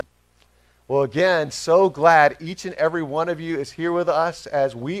Well, again, so glad each and every one of you is here with us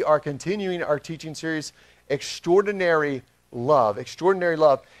as we are continuing our teaching series, Extraordinary Love. Extraordinary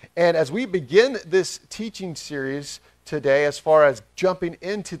Love. And as we begin this teaching series today, as far as jumping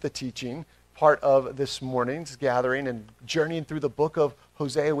into the teaching part of this morning's gathering and journeying through the book of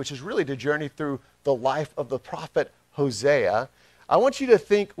Hosea, which is really to journey through the life of the prophet Hosea, I want you to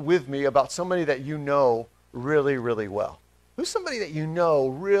think with me about somebody that you know really, really well. Who's somebody that you know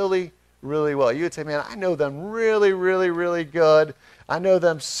really well? You would say, man, I know them really, really, really good. I know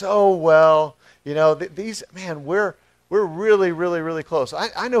them so well. You know, we're really, really, really close.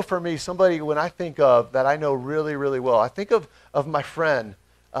 I know for me, somebody when I think of that I know really, really well, I think of my friend,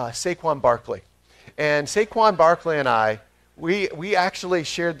 Saquon Barkley. And Saquon Barkley and I, we actually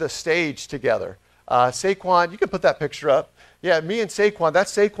shared the stage together. Saquon, you can put that picture up. Yeah, me and Saquon,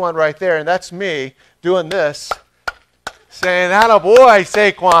 that's Saquon right there, and that's me doing this. Saying, "Atta boy,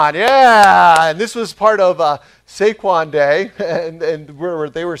 Saquon, yeah!" And this was part of Saquon Day, and where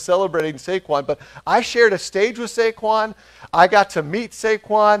they were celebrating Saquon. But I shared a stage with Saquon. I got to meet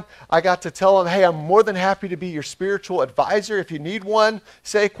Saquon. I got to tell him, "Hey, I'm more than happy to be your spiritual advisor if you need one,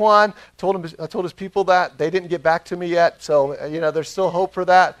 Saquon." I told his people that. They didn't get back to me yet, so there's still hope for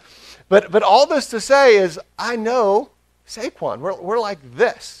that. But all this to say is, I know Saquon. We're like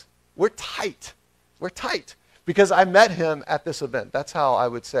this. We're tight. We're tight. Because I met him at this event. That's how I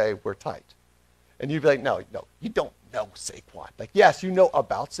would say we're tight. And you'd be like, no, you don't know Saquon. Like, yes, you know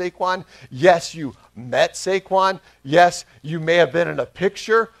about Saquon. Yes, you met Saquon. Yes, you may have been in a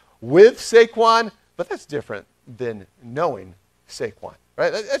picture with Saquon. But that's different than knowing Saquon,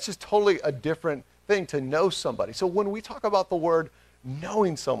 right? That's just totally a different thing to know somebody. So when we talk about the word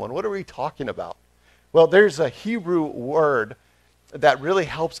knowing someone, what are we talking about? Well, there's a Hebrew word that really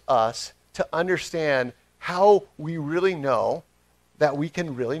helps us to understand how we really know that we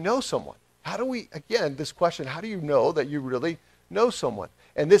can really know someone. How do we, again, this question, how do you know that you really know someone?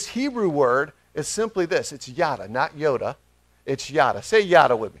 And this Hebrew word is simply this. It's yada, not Yoda. It's yada. Say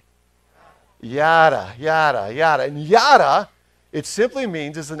yada with me. Yada, yada, yada. And yada, it simply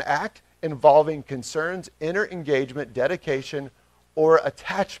means is an act involving concerns, inner engagement, dedication, or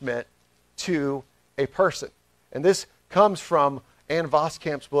attachment to a person. And this comes from Ann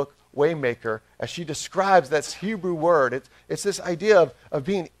Voskamp's book, Waymaker, as she describes that Hebrew word. It's this idea of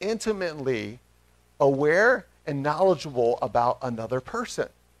being intimately aware and knowledgeable about another person.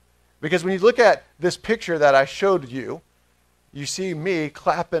 Because when you look at this picture that I showed you, you see me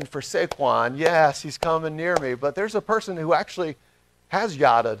clapping for Saquon. Yes, he's coming near me. But there's a person who actually has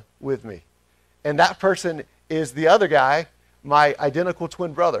yada with me. And that person is the other guy, my identical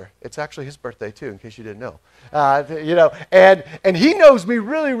twin brother. It's actually his birthday too, in case you didn't know. And he knows me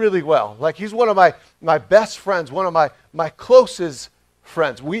really, really well. Like, he's one of my best friends, one of my closest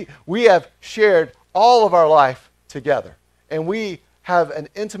friends. We have shared all of our life together, and we have an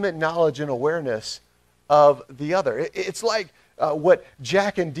intimate knowledge and awareness of the other. It's like what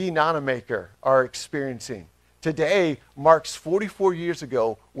Jack and Dee Nonamaker are experiencing. Today marks 44 years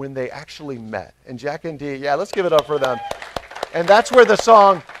ago when they actually met. And Jack and Dee, yeah, let's give it up for them. And that's where the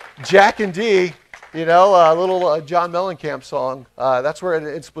song Jack and Dee, a little John Mellencamp song, that's where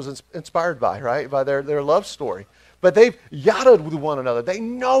it was inspired by, right? By their love story. But they've yadaed with one another. They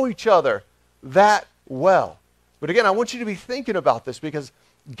know each other that well. But again, I want you to be thinking about this, because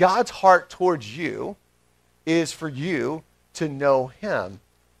God's heart towards you is for you to know him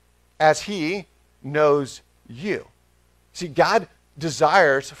as he knows you. See, God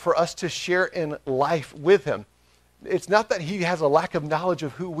desires for us to share in life with him. It's not that he has a lack of knowledge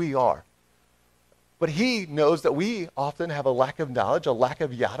of who we are, but he knows that we often have a lack of knowledge, a lack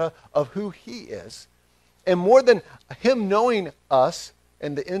of yada of who he is. And more than him knowing us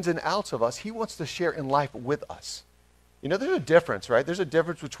and the ins and outs of us, he wants to share in life with us. There's a difference, right? There's a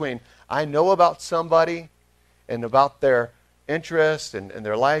difference between I know about somebody and about their interests and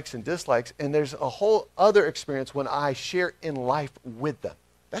their likes and dislikes, and there's a whole other experience when I share in life with them.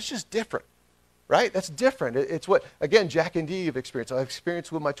 That's just different. Right? That's different. It's what, again, Jack and Dee have experienced. I've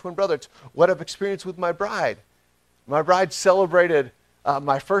experienced with my twin brother. It's what I've experienced with my bride. My bride celebrated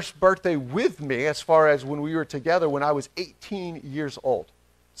my first birthday with me, as far as when we were together when I was 18 years old.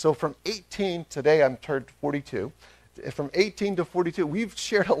 So from 18, today I'm turned 42. From 18 to 42, we've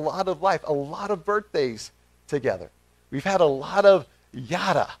shared a lot of life, a lot of birthdays together. We've had a lot of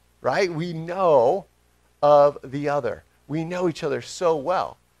yada, right? We know of the other. We know each other so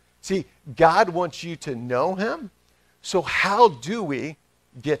well. See, God wants you to know him. So how do we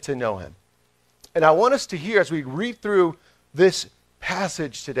get to know him? And I want us to hear, as we read through this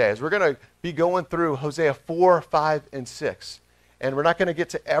passage today, as we're going to be going through Hosea 4, 5, and 6. And we're not going to get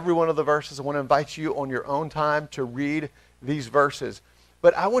to every one of the verses. I want to invite you on your own time to read these verses.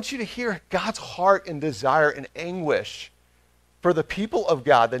 But I want you to hear God's heart and desire and anguish for the people of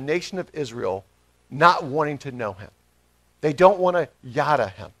God, the nation of Israel, not wanting to know him. They don't want to yada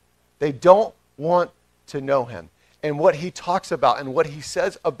him. They don't want to know him. And what he talks about and what he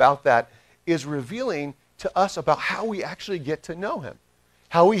says about that is revealing to us about how we actually get to know him,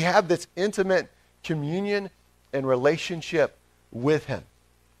 how we have this intimate communion and relationship with him.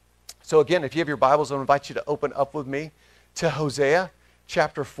 So again, if you have your Bibles, I invite you to open up with me to Hosea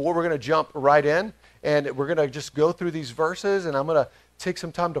chapter 4. We're going to jump right in, and we're going to just go through these verses, and I'm going to take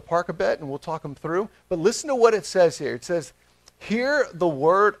some time to park a bit, and we'll talk them through. But listen to what it says here. It says, "Hear the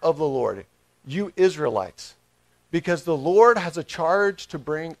word of the Lord, you Israelites, because the Lord has a charge to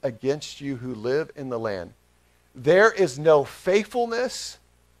bring against you who live in the land. There is no faithfulness,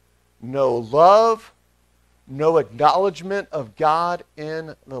 no love, no acknowledgement of God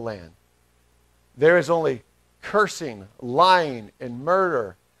in the land. There is only cursing, lying, and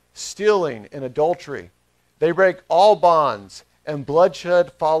murder, stealing, and adultery. They break all bonds, and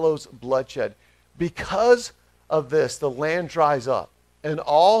bloodshed follows bloodshed. Because of this, the land dries up, and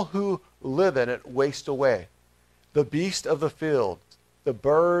all who live in it waste away. The beasts of the field, the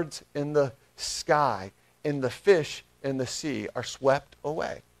birds in the sky, and the fish in the sea are swept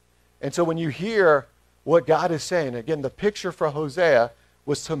away." And so when you hear what God is saying, again, the picture for Hosea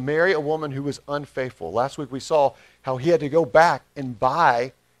was to marry a woman who was unfaithful. Last week we saw how he had to go back and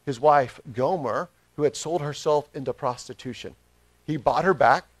buy his wife Gomer, who had sold herself into prostitution. He bought her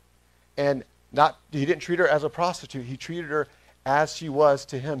back, and he didn't treat her as a prostitute. He treated her as she was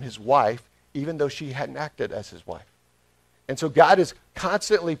to him, his wife, even though she hadn't acted as his wife. And so God is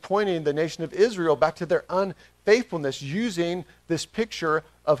constantly pointing the nation of Israel back to their unfaithfulness using this picture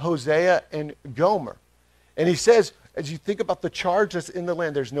of Hosea and Gomer. And he says, as you think about the charge that's in the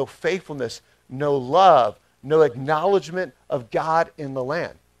land, there's no faithfulness, no love, no acknowledgement of God in the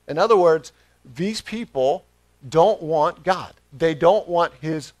land. In other words, these people don't want God. They don't want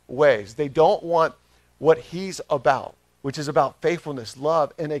his ways. They don't want what he's about, which is about faithfulness,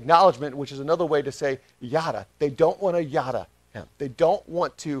 love, and acknowledgement, which is another way to say yada. They don't want to yada him. They don't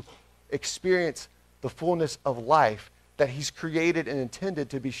want to experience the fullness of life that he's created and intended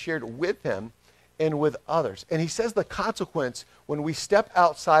to be shared with him and with others. And he says the consequence when we step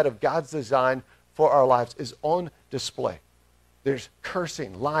outside of God's design for our lives is on display. There's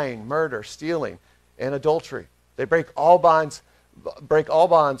cursing, lying, murder, stealing, and adultery. They break all bonds,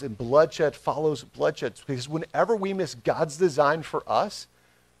 and bloodshed follows bloodshed. Because whenever we miss God's design for us,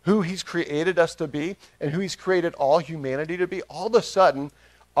 who he's created us to be, and who he's created all humanity to be, all of a sudden,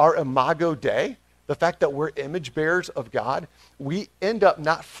 our imago Dei, the fact that we're image bearers of God, we end up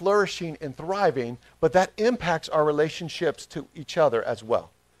not flourishing and thriving, but that impacts our relationships to each other as well.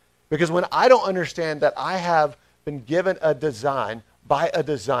 Because when I don't understand that I have been given a design by a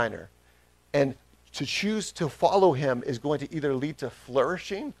designer, and to choose to follow him is going to either lead to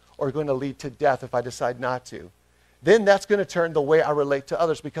flourishing or going to lead to death if I decide not to, then that's going to turn the way I relate to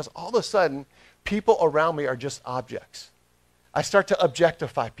others, because all of a sudden, people around me are just objects. I start to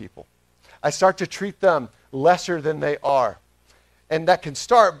objectify people. I start to treat them lesser than they are. And that can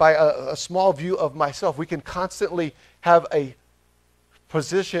start by a small view of myself. We can constantly have a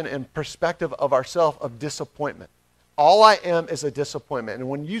position and perspective of ourselves of disappointment. All I am is a disappointment. And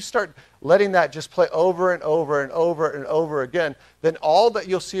when you start letting that just play over and over and over and over again, then all that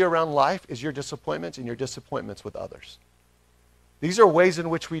you'll see around life is your disappointments and your disappointments with others. These are ways in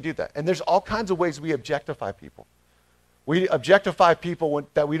which we do that. And there's all kinds of ways we objectify people. We objectify people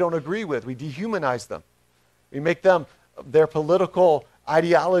that we don't agree with. We dehumanize them. We make them their political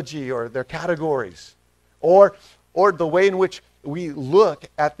ideology or their categories. Or the way in which we look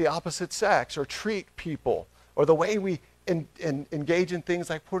at the opposite sex or treat people. Or the way we engage in things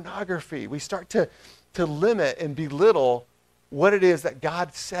like pornography. We start to limit and belittle what it is that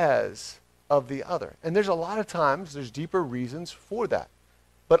God says of the other. And there's a lot of times, there's deeper reasons for that.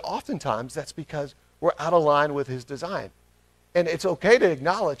 But oftentimes, that's because we're out of line with his design. And it's okay to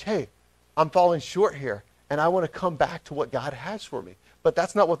acknowledge, hey, I'm falling short here, and I want to come back to what God has for me. But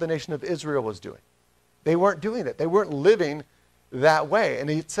that's not what the nation of Israel was doing. They weren't doing it. They weren't living that way. And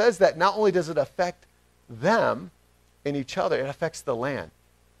it says that not only does it affect them and each other, it affects the land.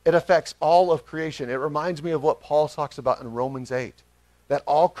 It affects all of creation. It reminds me of what Paul talks about in Romans 8, that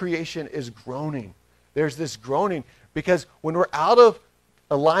all creation is groaning. There's this groaning because when we're out of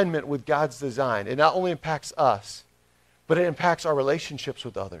alignment with God's design, it not only impacts us, but it impacts our relationships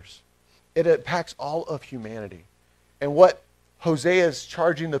with others. It impacts all of humanity. And what Hosea is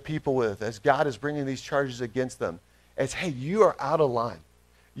charging the people with, as God is bringing these charges against them, It's, hey, you are out of line.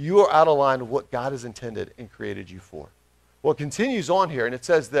 You are out of line with what God has intended and created you for. Well, it continues on here, and it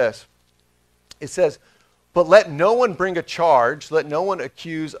says this. It says, but let no one bring a charge, let no one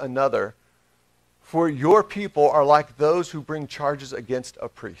accuse another, for your people are like those who bring charges against a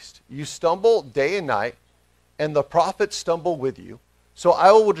priest. You stumble day and night, and the prophets stumble with you. So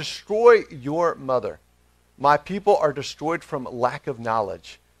I will destroy your mother. My people are destroyed from lack of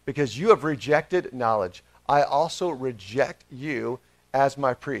knowledge, because you have rejected knowledge. I also reject you as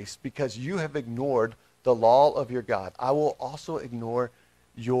my priest, because you have ignored the law of your God. I will also ignore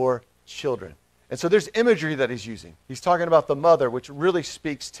your children. And so there's imagery that he's using. He's talking about the mother, which really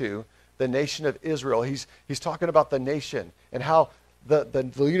speaks to the nation of Israel. He's talking about the nation and how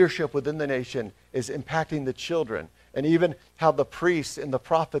the leadership within the nation is impacting the children, and even how the priests and the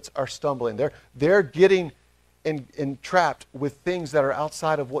prophets are stumbling. They're getting entrapped with things that are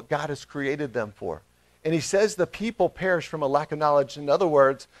outside of what God has created them for. And he says the people perish from a lack of knowledge. In other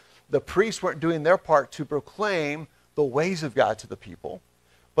words, the priests weren't doing their part to proclaim the ways of God to the people,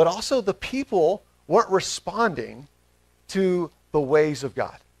 but also the people weren't responding to the ways of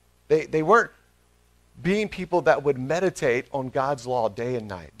God. They weren't being people that would meditate on God's law day and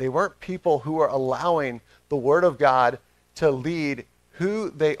night. They weren't people who are allowing the Word of God to lead who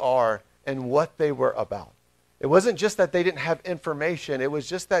they are and what they were about. It wasn't just that they didn't have information. It was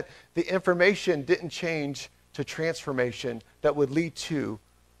just that the information didn't change to transformation that would lead to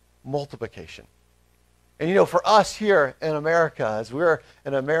multiplication. And you know, for us here in America, as we're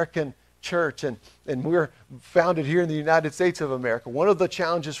an American church and we're founded here in the United States of America, one of the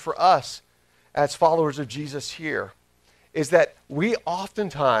challenges for us as followers of Jesus here is that we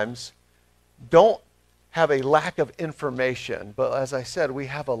oftentimes don't have a lack of information, but as I said, we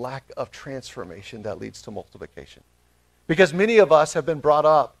have a lack of transformation that leads to multiplication. Because many of us have been brought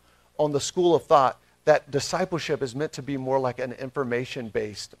up on the school of thought that discipleship is meant to be more like an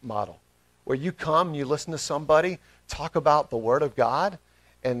information-based model, where you come and you listen to somebody talk about the Word of God,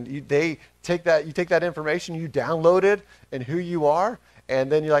 and you take that information, you download it and who you are,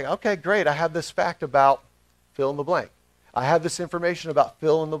 and then you're like, okay, great, I have this fact about fill in the blank. I have this information about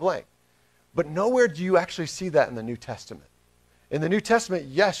fill in the blank. But nowhere do you actually see that in the New Testament. In the New Testament,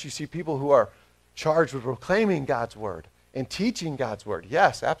 yes, you see people who are charged with proclaiming God's Word and teaching God's Word.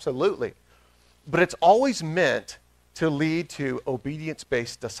 Yes, absolutely. But it's always meant to lead to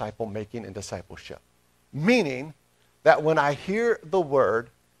obedience-based disciple making and discipleship. Meaning that when I hear the Word,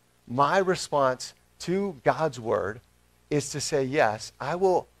 my response to God's Word is to say, yes, I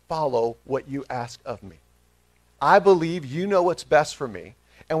will follow what you ask of me. I believe you know what's best for me.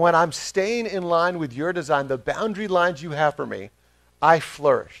 And when I'm staying in line with your design, the boundary lines you have for me, I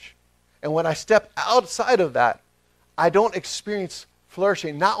flourish. And when I step outside of that, I don't experience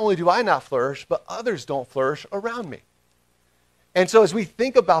flourishing. Not only do I not flourish, but others don't flourish around me. And so as we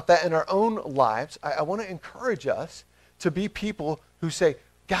think about that in our own lives, I want to encourage us to be people who say,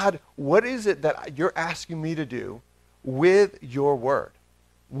 God, what is it that you're asking me to do with your Word?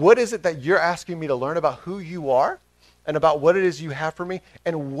 What is it that you're asking me to learn about who you are and about what it is you have for me?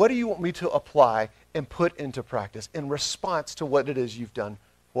 And what do you want me to apply and put into practice in response to what it is you've done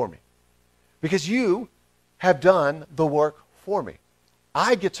for me? Because you have done the work for me.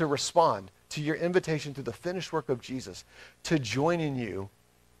 I get to respond to your invitation to the finished work of Jesus to join in you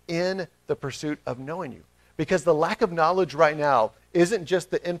in the pursuit of knowing you. Because the lack of knowledge right now isn't just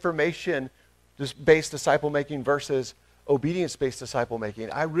the information-based disciple-making versus obedience-based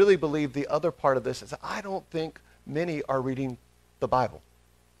disciple-making. I really believe the other part of this is I don't think many are reading the Bible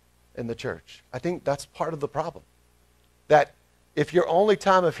in the church. I think that's part of the problem. That if your only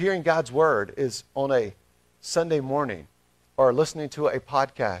time of hearing God's Word is on a Sunday morning or listening to a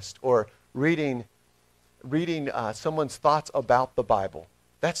podcast or reading someone's thoughts about the Bible,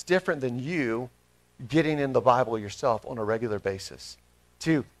 that's different than you getting in the Bible yourself on a regular basis,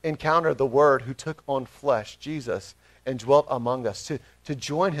 to encounter the Word who took on flesh, Jesus, and dwelt among us, to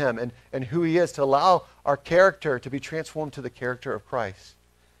join him and who he is, to allow our character to be transformed to the character of Christ,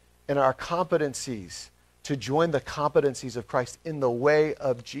 and our competencies to join the competencies of Christ in the way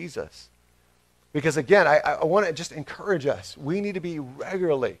of Jesus. Because again, I want to just encourage us. We need to be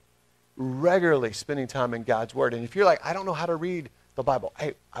regularly spending time in God's Word. And if you're like, I don't know how to read the Bible,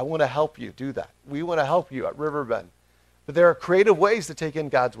 hey, I want to help you do that. We want to help you at Riverbend. But there are creative ways to take in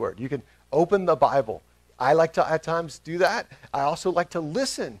God's Word. You can open the Bible. I like to at times do that. I also like to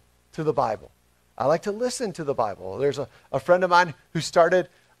listen to the Bible. I like to listen to the Bible. There's a friend of mine who started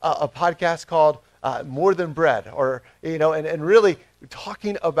a podcast called More Than Bread, and really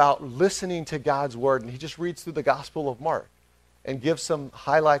talking about listening to God's Word. And he just reads through the Gospel of Mark and gives some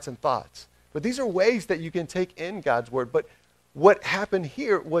highlights and thoughts. But these are ways that you can take in God's word. But what happened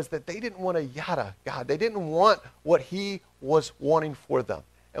here was that they didn't want to yada God. They didn't want what he was wanting for them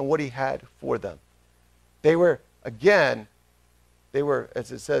and what he had for them. They were,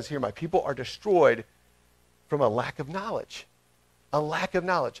 as it says here, my people are destroyed from a lack of knowledge. A lack of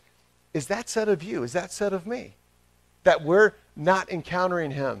knowledge. Is that said of you? Is that said of me? That we're not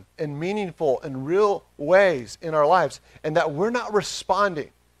encountering him in meaningful and real ways in our lives, and that we're not responding,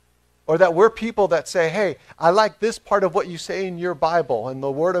 or that we're people that say, hey, I like this part of what you say in your Bible and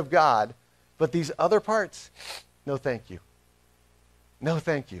the Word of God, but these other parts, no thank you. No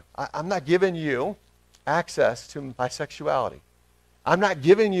thank you. I'm not giving you access to my sexuality. I'm not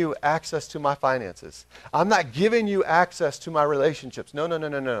giving you access to my finances. I'm not giving you access to my relationships.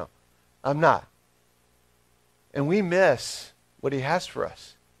 No. I'm not. And we miss what he has for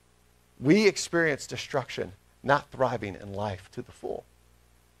us. We experience destruction, not thriving in life to the full.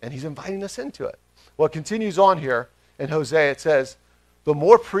 And he's inviting us into it. Well, it continues on here in Hosea. It says, the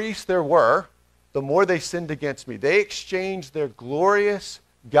more priests there were, the more they sinned against me. They exchanged their glorious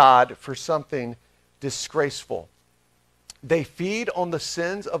God for something disgraceful. They feed on the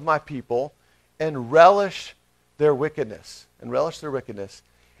sins of my people and relish their wickedness.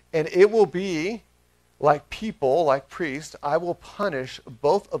 And it will be like people, like priests, I will punish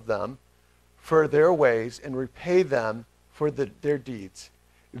both of them for their ways and repay them for their deeds.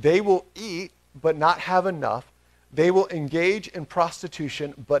 They will eat but not have enough. They will engage in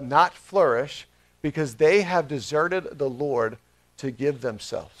prostitution but not flourish, because they have deserted the Lord to give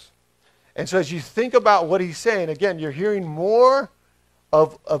themselves. And so as you think about what he's saying, again, you're hearing more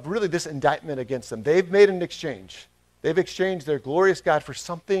of really this indictment against them. They've made an exchange. They've exchanged their glorious God for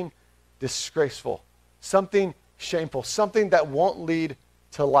something disgraceful, something shameful, something that won't lead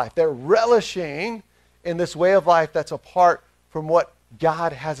to life. They're relishing in this way of life that's apart from what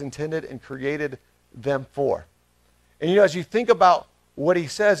God has intended and created them for. And as you think about what he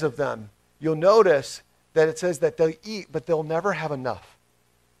says of them, you'll notice that it says that they'll eat, but they'll never have enough.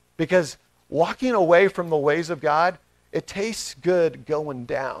 Because walking away from the ways of God, it tastes good going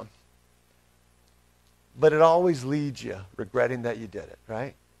down. But it always leads you regretting that you did it,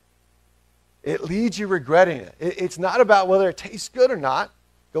 right? It leads you regretting it. It's not about whether it tastes good or not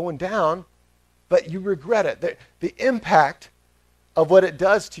going down, but you regret it. The impact of what it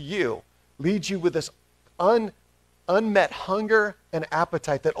does to you leads you with this unmet hunger and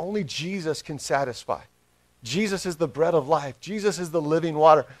appetite that only Jesus can satisfy. Jesus is the bread of life. Jesus is the living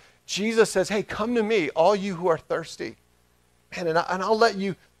water. Jesus says, hey, come to me, all you who are thirsty. Man, and I'll let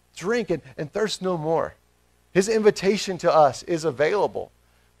you drink and thirst no more. His invitation to us is available.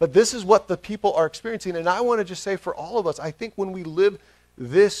 But this is what the people are experiencing. And I want to just say for all of us, I think when we live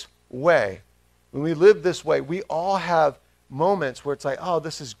this way, we all have moments where it's like, oh,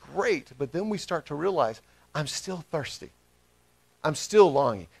 this is great. But then we start to realize, I'm still thirsty. I'm still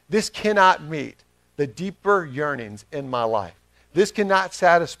longing. This cannot meet the deeper yearnings in my life. This cannot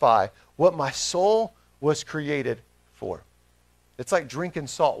satisfy what my soul was created for. It's like drinking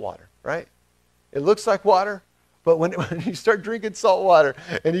salt water, right? It looks like water, but when you start drinking salt water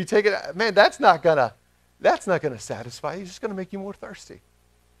and you take it, man, that's not gonna satisfy you. It's just gonna make you more thirsty.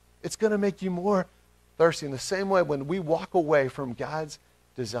 It's gonna make you more thirsty. In the same way, when we walk away from God's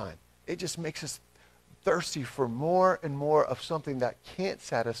design, it just makes us thirsty for more and more of something that can't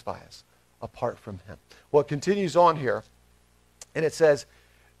satisfy us apart from him. Well, it continues on here, and it says,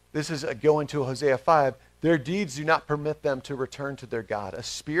 this is going to Hosea 5, their deeds do not permit them to return to their God. A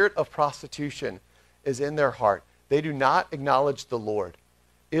spirit of prostitution is in their heart. They do not acknowledge the Lord.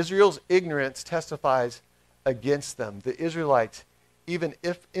 Israel's ignorance testifies against them. The Israelites, even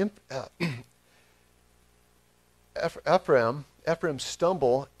if Ephraim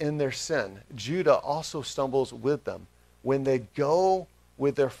stumble in their sin, Judah also stumbles with them. When they go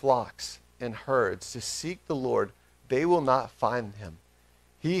with their flocks and herds to seek the Lord, they will not find him.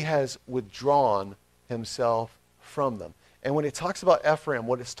 He has withdrawn himself from them. And when it talks about Ephraim,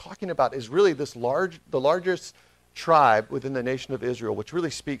 what it's talking about is really the largest tribe within the nation of Israel, which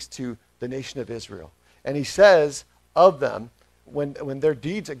really speaks to the nation of Israel. And he says of them, when their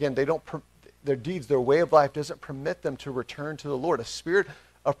deeds, again, their way of life doesn't permit them to return to the Lord. A spirit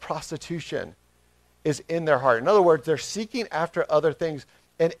of prostitution is in their heart. In other words, they're seeking after other things.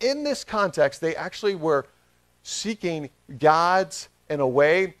 And in this context, they actually were seeking gods in a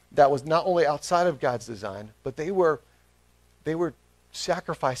way that was not only outside of God's design, but they were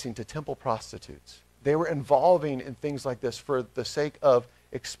sacrificing to temple prostitutes. They were involving in things like this for the sake of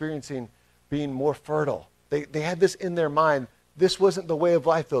experiencing being more fertile. They had this in their mind. This wasn't the way of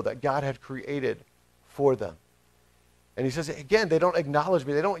life, though, that God had created for them. And he says, again, they don't acknowledge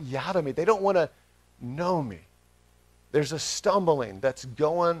me. They don't yada me. They don't want to know me. There's a stumbling that's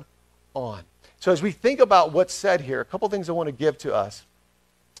going on. So as we think about what's said here, a couple things I want to give to us.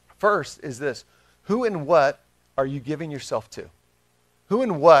 First is this: who and what are you giving yourself to? Who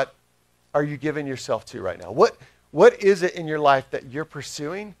and what are you giving yourself to right now? What is it in your life that you're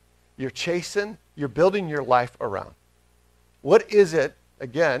pursuing, you're chasing, you're building your life around? What is it,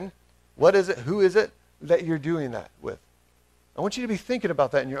 again, what is it, who is it that you're doing that with? I want you to be thinking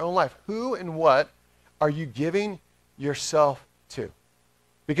about that in your own life. Who and what are you giving yourself to?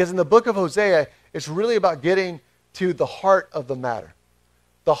 Because in the book of Hosea, it's really about getting to the heart of the matter.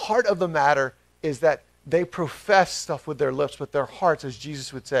 The heart of the matter is that they profess stuff with their lips, but their hearts, as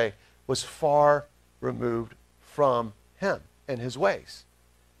Jesus would say, was far removed from him and his ways.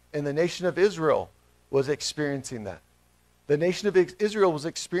 And the nation of Israel was experiencing that. The nation of Israel was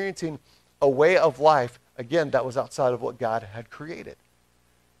experiencing a way of life, again, that was outside of what God had created.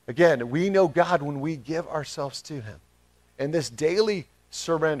 Again, we know God when we give ourselves to him. And this daily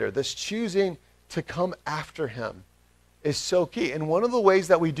surrender, this choosing to come after him, is so key. And one of the ways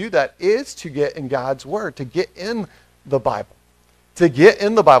that we do that is to get in God's word, to get in the Bible. To get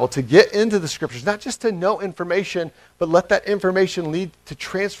in the Bible, to get into the scriptures, not just to know information, but let that information lead to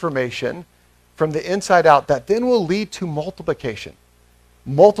transformation from the inside out that then will lead to multiplication.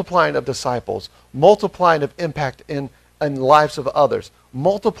 Multiplying of disciples, multiplying of impact in lives of others,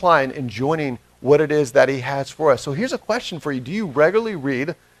 multiplying and joining what it is that he has for us. So here's a question for you. Do you regularly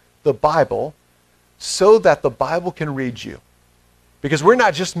read the Bible so that the Bible can read you? Because we're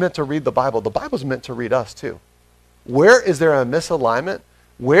not just meant to read the Bible's meant to read us too. Where is there a misalignment?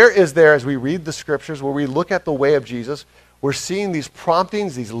 Where is there, as we read the scriptures, where we look at the way of Jesus, we're seeing these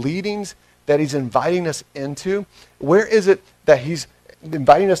promptings, these leadings that he's inviting us into? Where is it that he's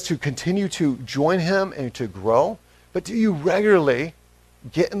inviting us to continue to join him and to grow? But do you regularly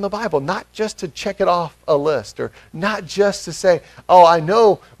get in the Bible? Not just to check it off a list, or not just to say, oh, I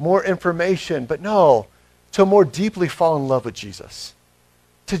know more information, but no, to more deeply fall in love with Jesus,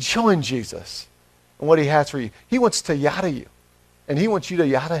 to join Jesus and what he has for you. He wants to yada you, and he wants you to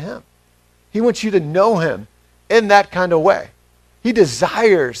yada him. He wants you to know him in that kind of way. He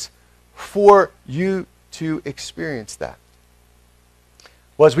desires for you to experience that.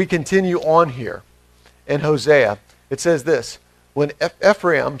 Well, as we continue on here in Hosea, it says this: when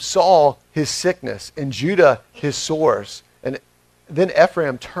Ephraim saw his sickness and Judah his sores, and then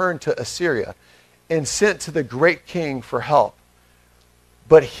Ephraim turned to Assyria and sent to the great king for help.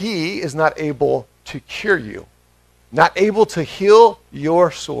 But he is not able to cure you, not able to heal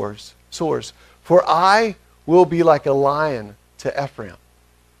your sores. For I will be like a lion to Ephraim,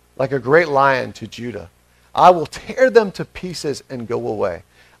 like a great lion to Judah. I will tear them to pieces and go away.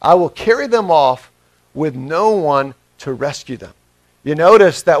 I will carry them off with no one to rescue them. You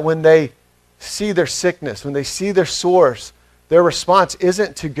notice that when they see their sickness, when they see their sores, their response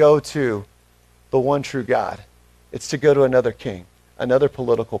isn't to go to the one true God. It's to go to another king, another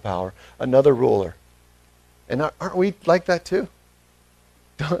political power, another ruler. And aren't we like that too?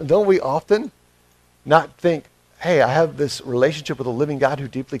 Don't we often not think, hey, I have this relationship with a living God who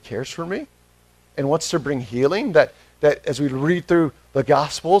deeply cares for me and wants to bring healing? That as we read through the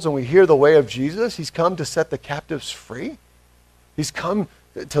Gospels and we hear the way of Jesus, he's come to set the captives free. He's come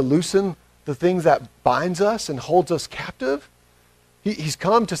to loosen the things that binds us and holds us captive. He's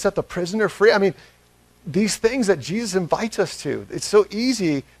come to set the prisoner free. I mean, these things that Jesus invites us to, it's so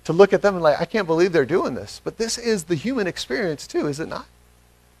easy to look at them and like, I can't believe they're doing this. But this is the human experience too, is it not?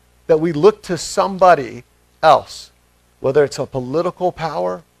 That we look to somebody else, whether it's a political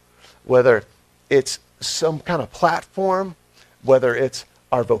power, whether it's some kind of platform, whether it's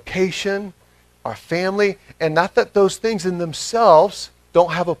our vocation, our family, and not that those things in themselves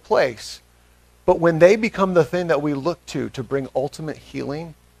don't have a place, but when they become the thing that we look to bring ultimate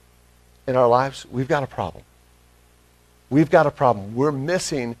healing in our lives, we've got a problem. We've got a problem. We're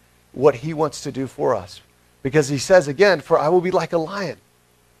missing what he wants to do for us. Because he says again, for I will be like a lion,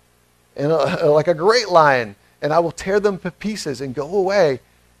 and like a great lion, and I will tear them to pieces and go away,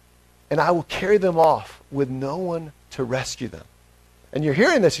 and I will carry them off with no one to rescue them. And you're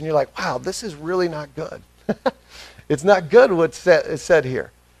hearing this and you're like, wow, this is really not good. It's not good what's said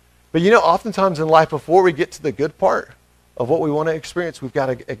here. But you know, oftentimes in life, before we get to the good part of what we want to experience, we've got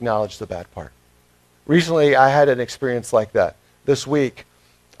to acknowledge the bad part. Recently, I had an experience like that. This week,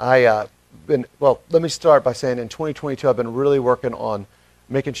 let me start by saying in 2022, I've been really working on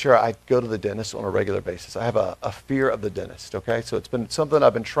making sure I go to the dentist on a regular basis. I have a fear of the dentist, okay? So it's been something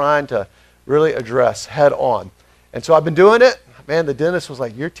I've been trying to really address head on. And so I've been doing it. Man, the dentist was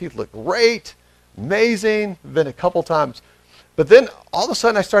like, your teeth look great. Amazing. Been a couple times. But then all of a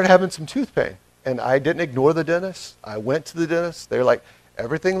sudden I started having some tooth pain. And I didn't ignore the dentist. I went to the dentist. They were like,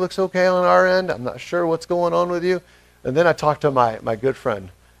 everything looks okay on our end. I'm not sure what's going on with you. And then I talked to my good friend,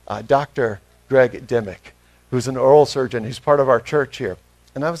 Dr. Greg Dimick, who's an oral surgeon. He's part of our church here.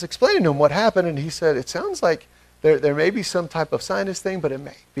 And I was explaining to him what happened, and he said, it sounds like there may be some type of sinus thing, but it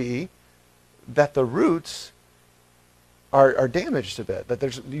may be that the roots are damaged a bit,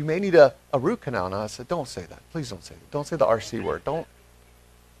 that you may need a root canal. And I said, don't say that. Please don't say that. Don't say the RC word. Don't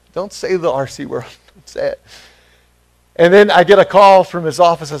say the RC word. Don't say it. And then I get a call from his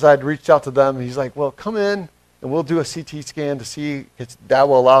office as I'd reached out to them. He's like, well, come in and we'll do a CT scan to see if that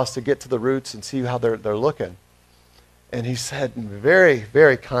will allow us to get to the roots and see how they're looking. And he said in a very,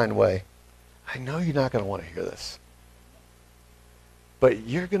 very kind way, I know you're not going to want to hear this, but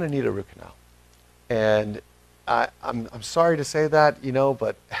you're going to need a root canal. And I'm sorry to say that,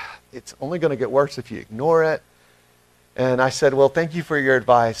 but it's only going to get worse if you ignore it. And I said, well, thank you for your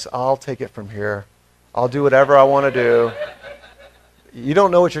advice. I'll take it from here. I'll do whatever I want to do. You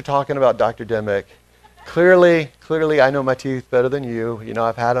don't know what you're talking about, Dr. Dimick. Clearly, I know my teeth better than you.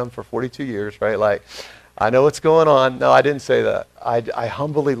 I've had them for 42 years, right? Like, I know what's going on. No, I didn't say that. I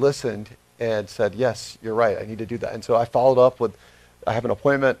humbly listened and said, yes, you're right. I need to do that. And so I followed up with, I have an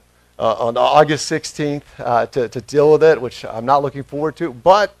appointment on August 16th to deal with it, which I'm not looking forward to.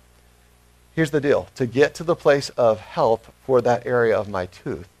 But here's the deal. To get to the place of health for that area of my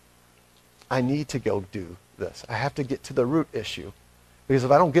tooth, I need to go do this. I have to get to the root issue. Because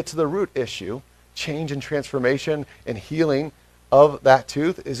if I don't get to the root issue, change and transformation and healing of that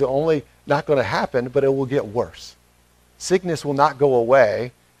tooth is only not going to happen, but it will get worse. Sickness will not go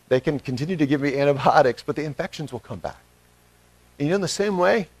away. They can continue to give me antibiotics, but the infections will come back. And in the same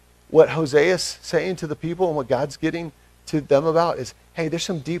way, what Hosea is saying to the people and what God's getting to them about is, hey, there's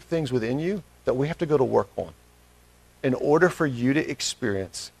some deep things within you that we have to go to work on in order for you to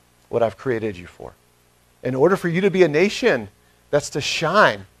experience what I've created you for. In order for you to be a nation that's to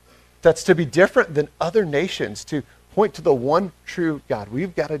shine, that's to be different than other nations, to point to the one true God.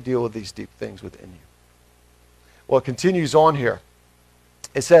 We've got to deal with these deep things within you. Well, it continues on here.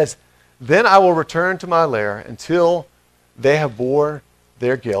 It says, then I will return to my lair until they have bore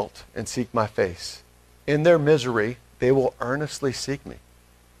their guilt and seek my face. In their misery, they will earnestly seek me.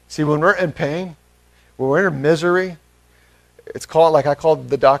 See, when we're in pain, when we're in misery, it's called, like I called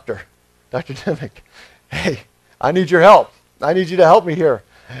the doctor, Dr. Dimick. Hey, I need your help. I need you to help me here.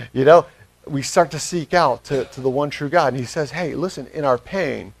 We start to seek out to the one true God. And he says, hey, listen, in our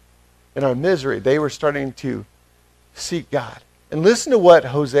pain, in our misery, they were starting to seek God. And listen to what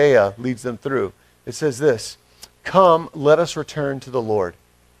Hosea leads them through. It says this, come, let us return to the Lord.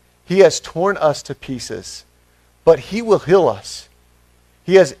 He has torn us to pieces, but he will heal us.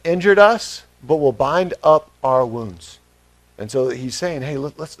 He has injured us, but will bind up our wounds. And so he's saying, hey,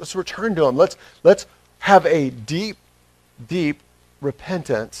 let's return to him. Let's have a deep, deep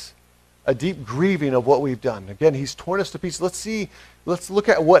repentance, a deep grieving of what we've done. Again, he's torn us to pieces. Let's look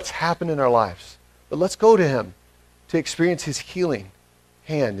at what's happened in our lives. But let's go to him to experience his healing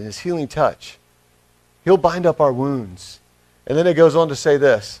hand and his healing touch. He'll bind up our wounds. And then it goes on to say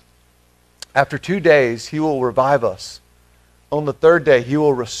this, after 2 days, he will revive us. On the third day, he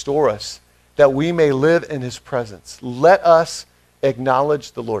will restore us, that we may live in his presence. Let us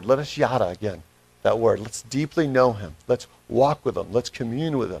acknowledge the Lord. Let us yada again, that word. Let's deeply know him. Let's walk with him. Let's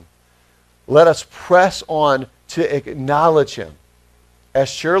commune with him. Let us press on to acknowledge him. As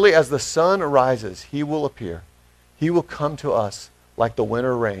surely as the sun rises, he will appear. He will come to us like the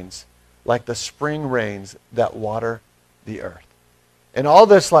winter rains, like the spring rains that water the earth. And all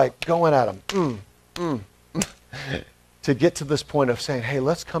this like going at him, to get to this point of saying, hey,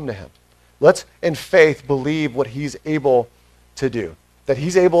 let's come to him. Let's, in faith, believe what he's able to do. That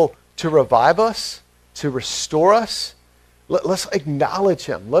he's able to revive us, to restore us. Let's acknowledge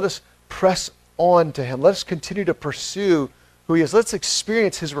him. Let us press on to him. Let us continue to pursue who he is. Let's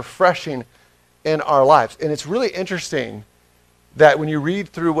experience his refreshing in our lives. And it's really interesting that when you read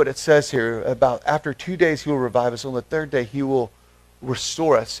through what it says here about after 2 days he will revive us, on the third day he will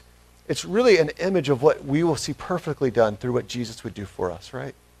restore us. It's really an image of what we will see perfectly done through what Jesus would do for us,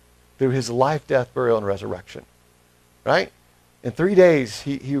 right? Through his life, death, burial, and resurrection, right? In 3 days,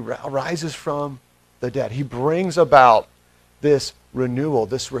 he rises from the dead. He brings about this renewal,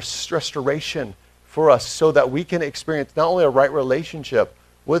 this restoration for us so that we can experience not only a right relationship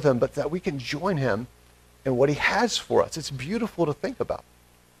with him, but that we can join him in what he has for us. It's beautiful to think about.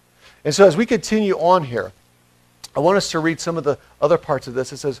 And so as we continue on here, I want us to read some of the other parts of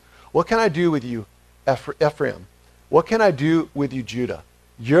this. It says, what can I do with you, Ephraim? What can I do with you, Judah?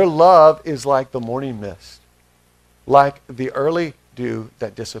 Your love is like the morning mist, like the early dew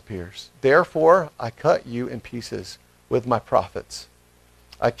that disappears. Therefore, I cut you in pieces with my prophets.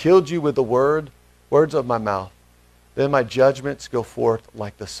 I killed you with the words of my mouth. Then my judgments go forth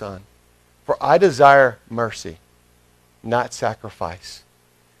like the sun. For I desire mercy, not sacrifice,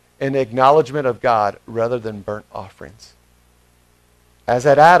 an acknowledgement of God rather than burnt offerings. As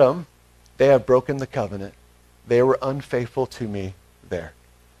at Adam, they have broken the covenant. They were unfaithful to me there.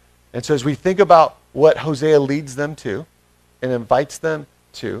 And so as we think about what Hosea leads them to and invites them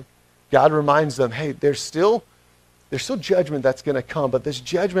to, God reminds them, hey, there's still judgment that's going to come, but this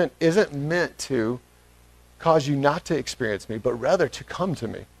judgment isn't meant to cause you not to experience me, but rather to come to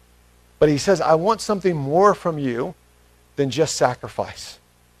me. But he says, I want something more from you than just sacrifice.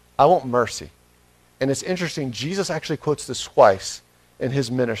 I want mercy. And it's interesting, Jesus actually quotes this twice in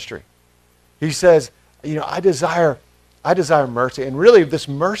his ministry. He says, I desire mercy. And really, this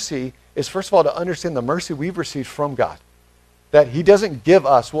mercy is, first of all, to understand the mercy we've received from God. That he doesn't give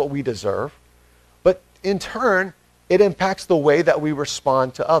us what we deserve, but in turn, it impacts the way that we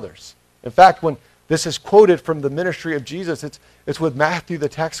respond to others. In fact, when this is quoted from the ministry of Jesus, it's with Matthew the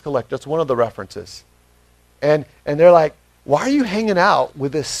tax collector. It's one of the references. And they're like, why are you hanging out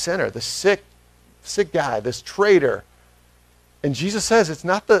with this sinner, this sick guy, this traitor? And Jesus says it's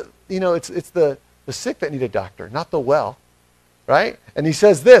not it's the sick that need a doctor, not the well, right? And he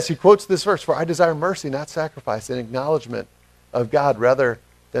says this, he quotes this verse, for I desire mercy, not sacrifice, an acknowledgement of God rather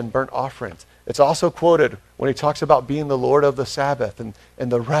than burnt offerings. It's also quoted when he talks about being the Lord of the Sabbath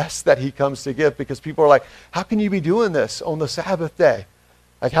and the rest that he comes to give, because people are like, how can you be doing this on the Sabbath day?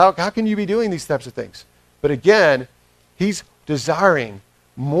 Like, how can you be doing these types of things? But again, he's desiring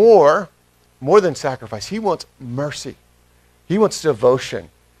more than sacrifice. He wants mercy. He wants devotion.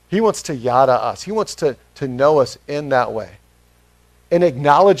 He wants to yada us. He wants to know us in that way. An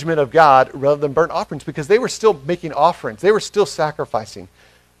acknowledgement of God rather than burnt offerings, because they were still making offerings. They were still sacrificing.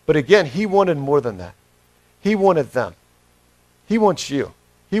 But again, he wanted more than that. He wanted them. He wants you.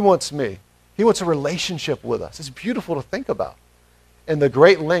 He wants me. He wants a relationship with us. It's beautiful to think about. And the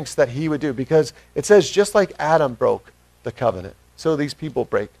great lengths that he would do, because it says just like Adam broke the covenant, so these people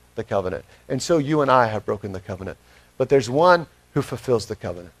break the covenant. And so you and I have broken the covenant. But there's one who fulfills the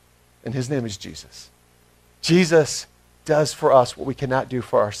covenant, and his name is Jesus. Jesus does for us what we cannot do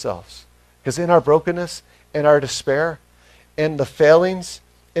for ourselves. Because in our brokenness, in our despair, in the failings,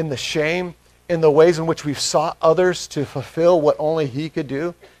 in the shame, in the ways in which we've sought others to fulfill what only he could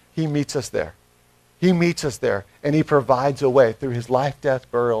do, he meets us there. He meets us there, and he provides a way through his life, death,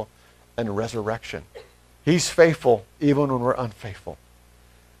 burial, and resurrection. He's faithful even when we're unfaithful.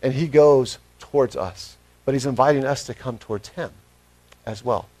 And he goes towards us, but he's inviting us to come towards him as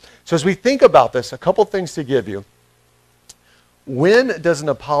well. So as we think about this, a couple things to give you. When does an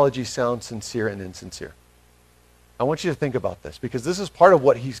apology sound sincere and insincere? I want you to think about this, because this is part of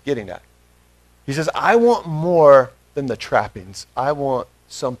what he's getting at. He says, I want more than the trappings. I want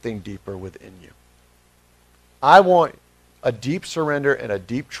something deeper within you. I want a deep surrender and a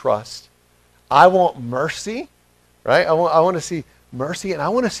deep trust. I want mercy, right? I want to see mercy, and I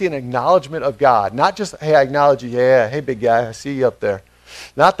want to see an acknowledgement of God. Not just, hey, I acknowledge you. Yeah, hey, big guy, I see you up there.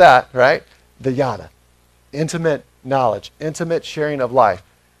 Not that, right? The yada. Intimate knowledge, intimate sharing of life,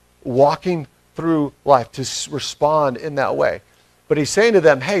 walking through life to respond in that way. But he's saying to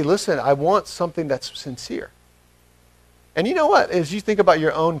them, hey, listen, I want something that's sincere. And you know what? As you think about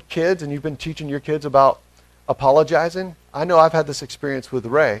your own kids, and you've been teaching your kids about apologizing, I know I've had this experience with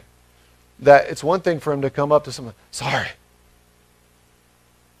Ray, that it's one thing for him to come up to someone, sorry.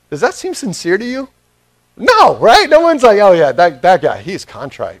 Does that seem sincere to you? No, right? No one's like, oh yeah, that guy, he's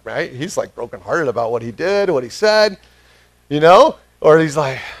contrite, right? He's like brokenhearted about what he did, what he said, Or he's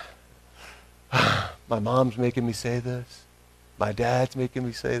like, my mom's making me say this. My dad's making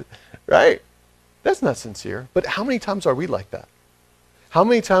me say that, right? That's not sincere. But how many times are we like that? How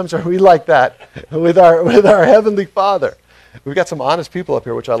many times are we like that with our Heavenly Father? We've got some honest people up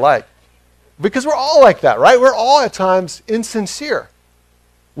here, which I like. Because we're all like that, right? We're all at times insincere.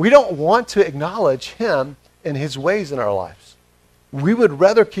 We don't want to acknowledge him and his ways in our lives. We would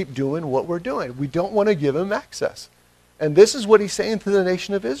rather keep doing what we're doing. We don't want to give him access. And this is what he's saying to the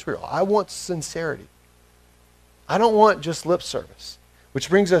nation of Israel. I want sincerity. I don't want just lip service. Which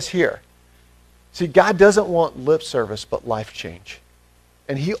brings us here. See, God doesn't want lip service, but life change.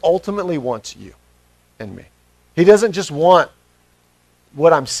 And he ultimately wants you and me. He doesn't just want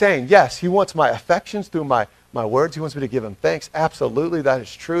what I'm saying. Yes, he wants my affections through my words. He wants me to give him thanks. Absolutely, that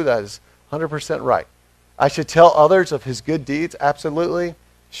is true. That is 100% right. I should tell others of his good deeds. Absolutely,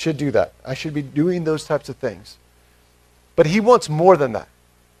 should do that. I should be doing those types of things. But he wants more than that.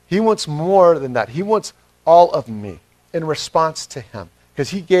 He wants more than that. He wants all of me in response to him, because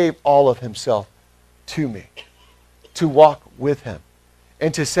he gave all of himself to me to walk with him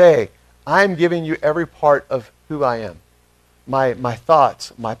and to say, I'm giving you every part of who I am. My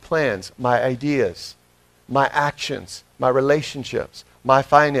thoughts, my plans, my ideas, my actions, my relationships, my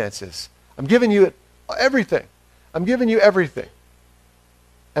finances. I'm giving you everything. I'm giving you everything.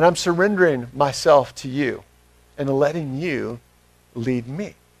 And I'm surrendering myself to you and letting you lead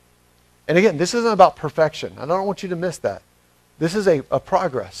me. And again, this isn't about perfection. I don't want you to miss that. This is a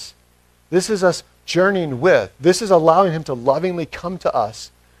progress. This is us journeying with. This is allowing him to lovingly come to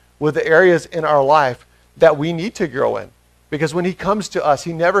us with the areas in our life that we need to grow in. Because when he comes to us,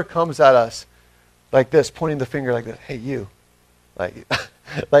 he never comes at us like this, pointing the finger like this. Hey, you.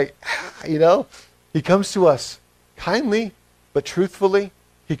 Like, you know, he comes to us kindly, but truthfully.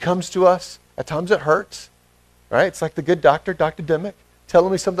 He comes to us. At times it hurts, right? It's like the good doctor, Dr. Dimmick,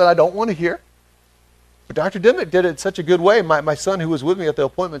 telling me something I don't want to hear. But Dr. Dimmick did it in such a good way. My son who was with me at the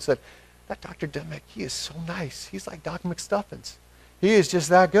appointment said, that Dr. Dimmick, he is so nice. He's like Doc McStuffins. He is just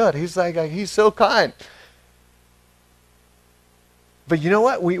that good. He's so kind. But you know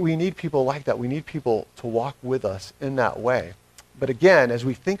what? We need people like that. We need people to walk with us in that way. But again, as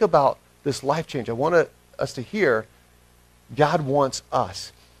we think about this life change, I want us to hear God wants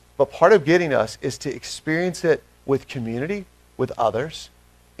us. But part of getting us is to experience it with community, with others,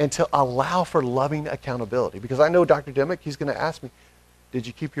 and to allow for loving accountability. Because I know Dr. Dimmick, he's going to ask me, did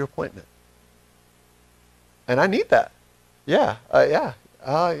you keep your appointment? And I need that. Yeah.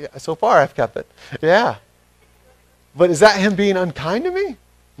 So far I've kept it. Yeah. But is that him being unkind to me?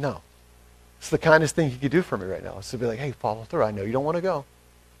 No. It's the kindest thing he could do for me right now. Is to be like, hey, follow through. I know you don't want to go.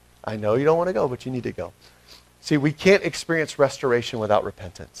 I know you don't want to go, but you need to go. See, we can't experience restoration without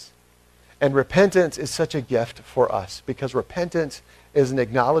repentance. And repentance is such a gift for us, because repentance is an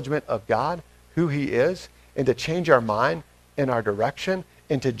acknowledgement of God, who he is, and to change our mind and our direction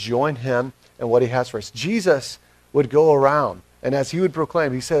and to join him in what he has for us. Jesus would go around, and as he would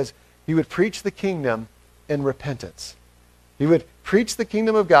proclaim, he says he would preach the kingdom in repentance. He would preach the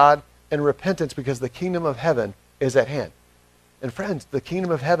kingdom of God in repentance, because the kingdom of heaven is at hand. And friends, the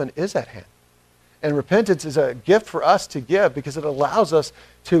kingdom of heaven is at hand. And repentance is a gift for us to give, because it allows us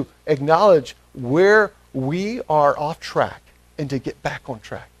to acknowledge where we are off track and to get back on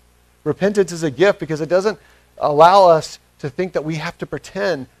track. Repentance is a gift because it doesn't allow us to think that we have to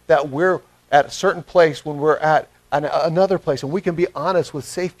pretend that we're at a certain place when we're at another place. And we can be honest with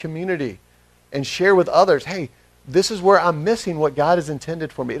safe community and share with others, hey, this is where I'm missing what God has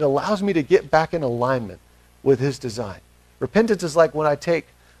intended for me. It allows me to get back in alignment with his design. Repentance is like when I take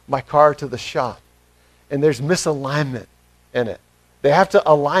my car to the shop and there's misalignment in it. They have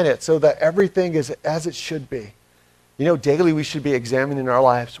to align it so that everything is as it should be. You know, daily we should be examining our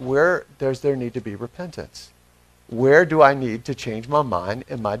lives, where does there need to be repentance? Where do I need to change my mind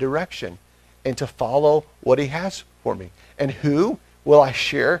and my direction and to follow what he has for me? And who will I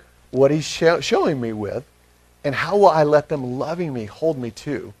share what he's showing me with? And how will I let them lovingly hold me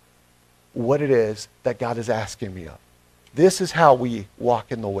to what it is that God is asking me of? This is how we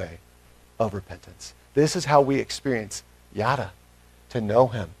walk in the way of repentance. This is how we experience yada, to know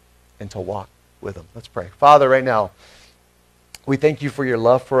him and to walk with him. Let's pray. Father, right now, we thank you for your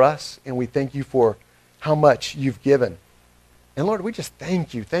love for us, and we thank you for how much you've given. And Lord, we just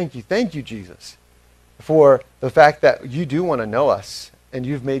thank you, Jesus, for the fact that you do want to know us and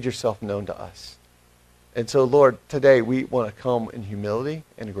you've made yourself known to us. And so, Lord, today we want to come in humility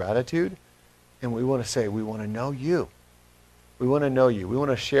and gratitude, and we want to say we want to know you. We want to know you. We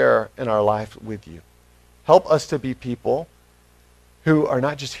want to share in our life with you. Help us to be people who are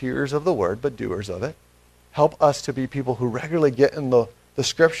not just hearers of the word, but doers of it. Help us to be people who regularly get in the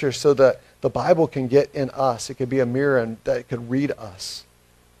scriptures so that the Bible can get in us. It could be a mirror and that it could read us.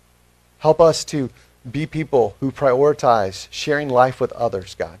 Help us to be people who prioritize sharing life with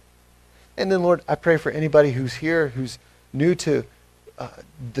others, God. And then, Lord, I pray for anybody who's here, who's new to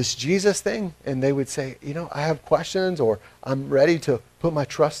this Jesus thing, and they would say, you know, I have questions, or I'm ready to put my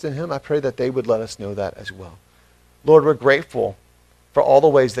trust in him. I pray that they would let us know that as well. Lord, we're grateful for all the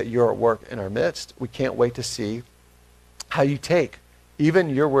ways that you're at work in our midst. We can't wait to see how you take even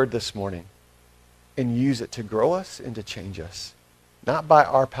your word this morning and use it to grow us and to change us, not by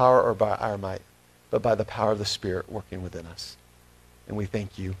our power or by our might, but by the power of the Spirit working within us. And we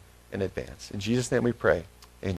thank you in advance. In Jesus' name we pray.